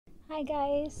Hi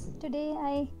guys, today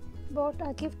I bought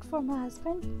a gift for my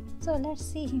husband, so let's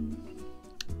see him.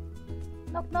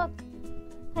 Knock knock.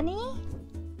 Honey?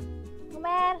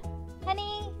 Umar?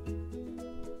 Honey?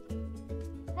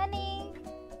 Honey?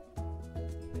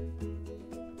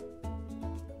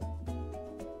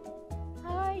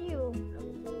 How are you?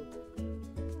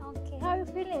 Okay, how are you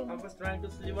feeling? I was trying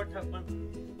to see what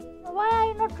happened. Why are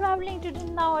you not traveling today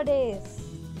nowadays?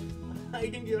 I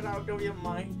think you're out of your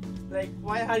mind. Like,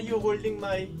 why are you holding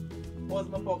my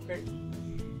Osmo pocket?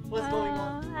 What's going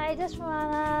on? I just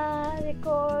wanna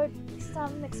record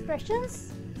some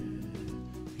expressions.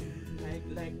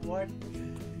 Like what?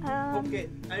 Okay.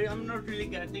 Okay, I'm not really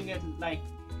getting it. Like,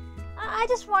 I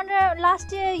just wonder,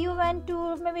 last year you went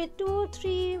to maybe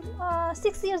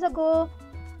 6 years ago,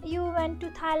 you went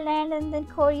to Thailand and then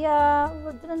Korea.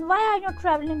 Then why are you not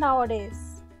traveling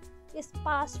nowadays? It's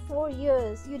past 4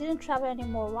 years. You didn't travel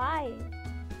anymore. Why?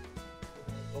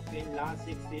 okay, last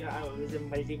 6 years I was in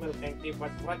multiple countries,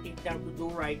 but what I have to do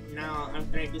right now? I'm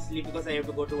trying to sleep because I have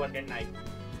to go to work at night.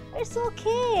 It's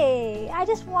okay. I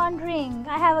just wondering.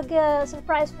 I have a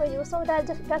surprise for you. So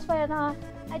that's why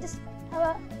I just have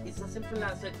a. It's a simple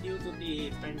answer. Due to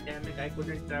the pandemic, I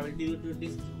couldn't travel. Due to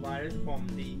this virus from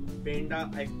the panda,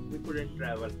 we couldn't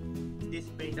travel. This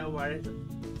panda virus,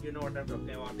 you know what I'm talking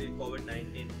about, the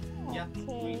COVID-19. Yeah,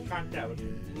 we Okay. can't travel.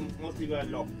 Mostly we are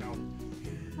locked down.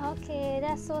 Okay,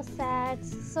 that's so sad.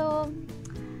 So,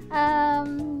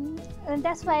 and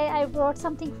that's why I brought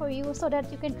something for you so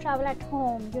that you can travel at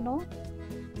home.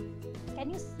 Can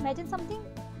you imagine something?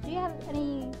 Do you have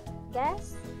any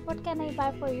guess? What can I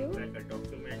buy for you? Like a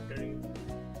documentary,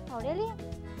 Oh, really?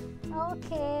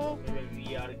 Okay. maybe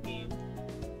VR game.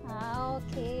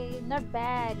 Okay, not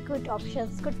bad. Good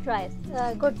options. Good choice.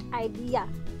 Good idea.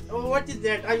 Oh, what is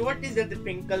that? What is that? The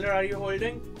pink color are you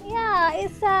holding? Yeah,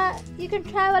 it's you can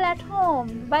travel at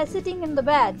home by sitting in the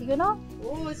bed.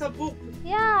 Oh, it's a book.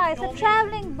 Yeah, it's a Show me.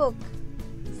 traveling book.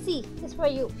 See, it's for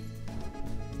you.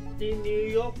 The New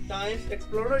York Times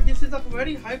Explorer. This is a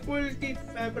very high quality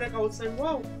fabric outside.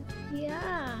 Wow.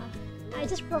 Yeah, I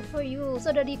just brought for you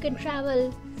so that you can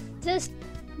travel just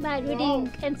by reading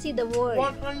Wow. and see the world.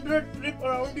 100 trip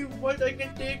around the world I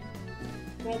can take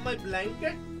from my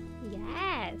blanket.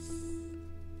 Yes.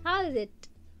 How is it?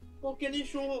 Oh, can you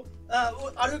show?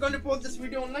 Are you going to post this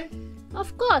video online?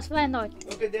 Of course, why not?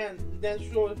 Okay, then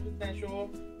show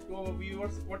to our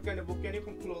viewers what kind of book. Can you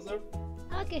come closer?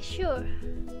 Okay, sure.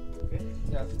 Okay.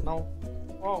 Yes. Now.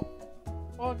 Wow.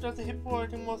 Oh, there's a hippo. I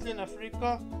think mostly in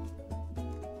Africa.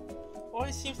 Oh,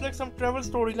 it seems like some travel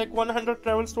story, like 100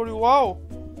 travel story. Wow.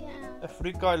 Yeah.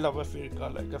 Africa, I love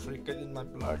Africa. Like Africa is in my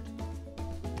blood.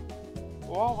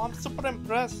 Wow, I'm super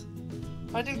impressed.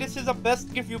 I think this is the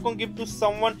best gift you can give to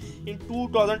someone in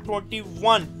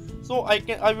 2021. So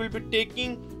I will be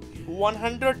taking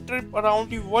 100 trip around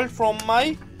the world from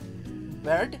my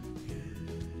bed.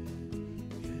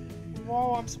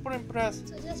 Wow, I'm super impressed.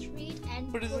 So just read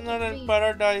and Prisoner go to in read.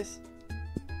 Paradise.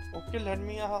 Okay, let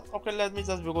me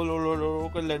just go.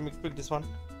 Okay, let me pick this one.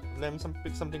 Let me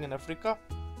pick something in Africa.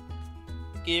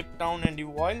 Cape Town and the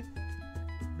Wild.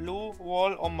 Blue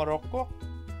Wall of Morocco.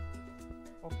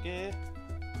 Okay.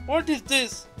 What is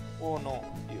this? Oh no,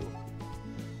 you.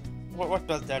 What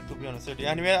does that, to be honest with you?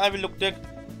 Anyway, I will look take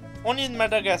only in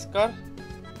Madagascar.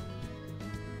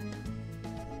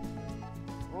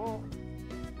 Oh,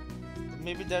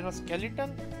 maybe that was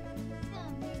skeleton. Yeah,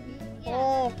 maybe.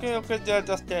 Oh, okay, there's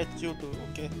a statue too.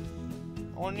 Okay,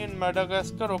 only in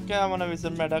Madagascar. Okay, I wanna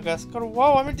visit Madagascar.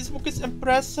 Wow, I mean this book is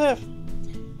impressive.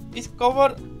 It's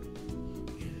cover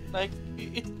like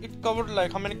it covered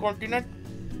like how many continents?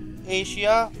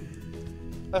 Asia,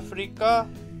 Africa,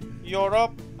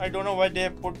 Europe. I don't know why they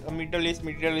have put a Middle East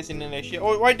in Asia.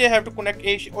 Or why they have to connect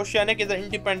Asia. Oceanic is an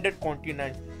independent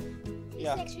continent.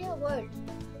 Yeah. It's actually a word.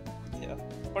 Yeah.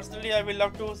 Personally, I will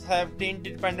love to have the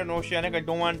independent Oceanic. I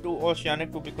don't want to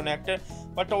Oceanic to be connected.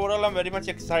 But overall, I'm very much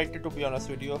excited, to be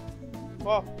honest with you.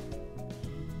 Wow.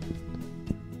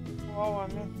 Wow,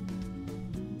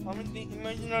 I mean the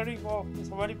imaginary. Wow, it's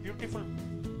very beautiful.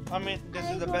 I mean, this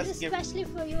is the brought best gift. especially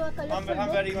for you a colorful I'm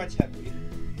book. very much happy.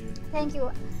 Thank you.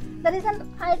 The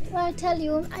reason I tell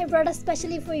you I brought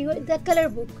especially for you the color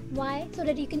book. Why? So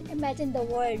that you can imagine the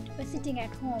world by sitting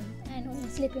at home and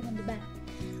sleeping on the bed.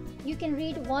 You can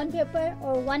read one paper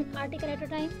or one article at a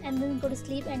time and then go to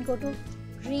sleep and go to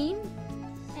dream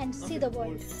and see the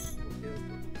world.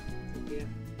 Okay.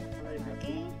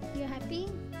 Okay? You happy?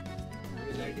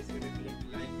 Like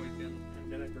button,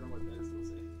 and then I don't know what else to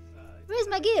say. Where's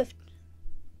my gift?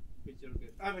 Picture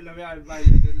gift. I will. I'm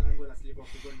gonna sleep.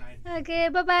 Okay, good night. Okay,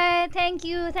 bye bye. Thank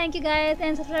you guys,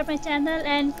 and subscribe my channel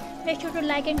and make sure to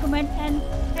like and comment and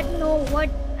let me know what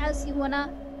else you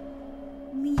wanna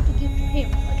me to give to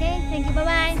him. Okay, thank you. Bye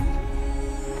bye.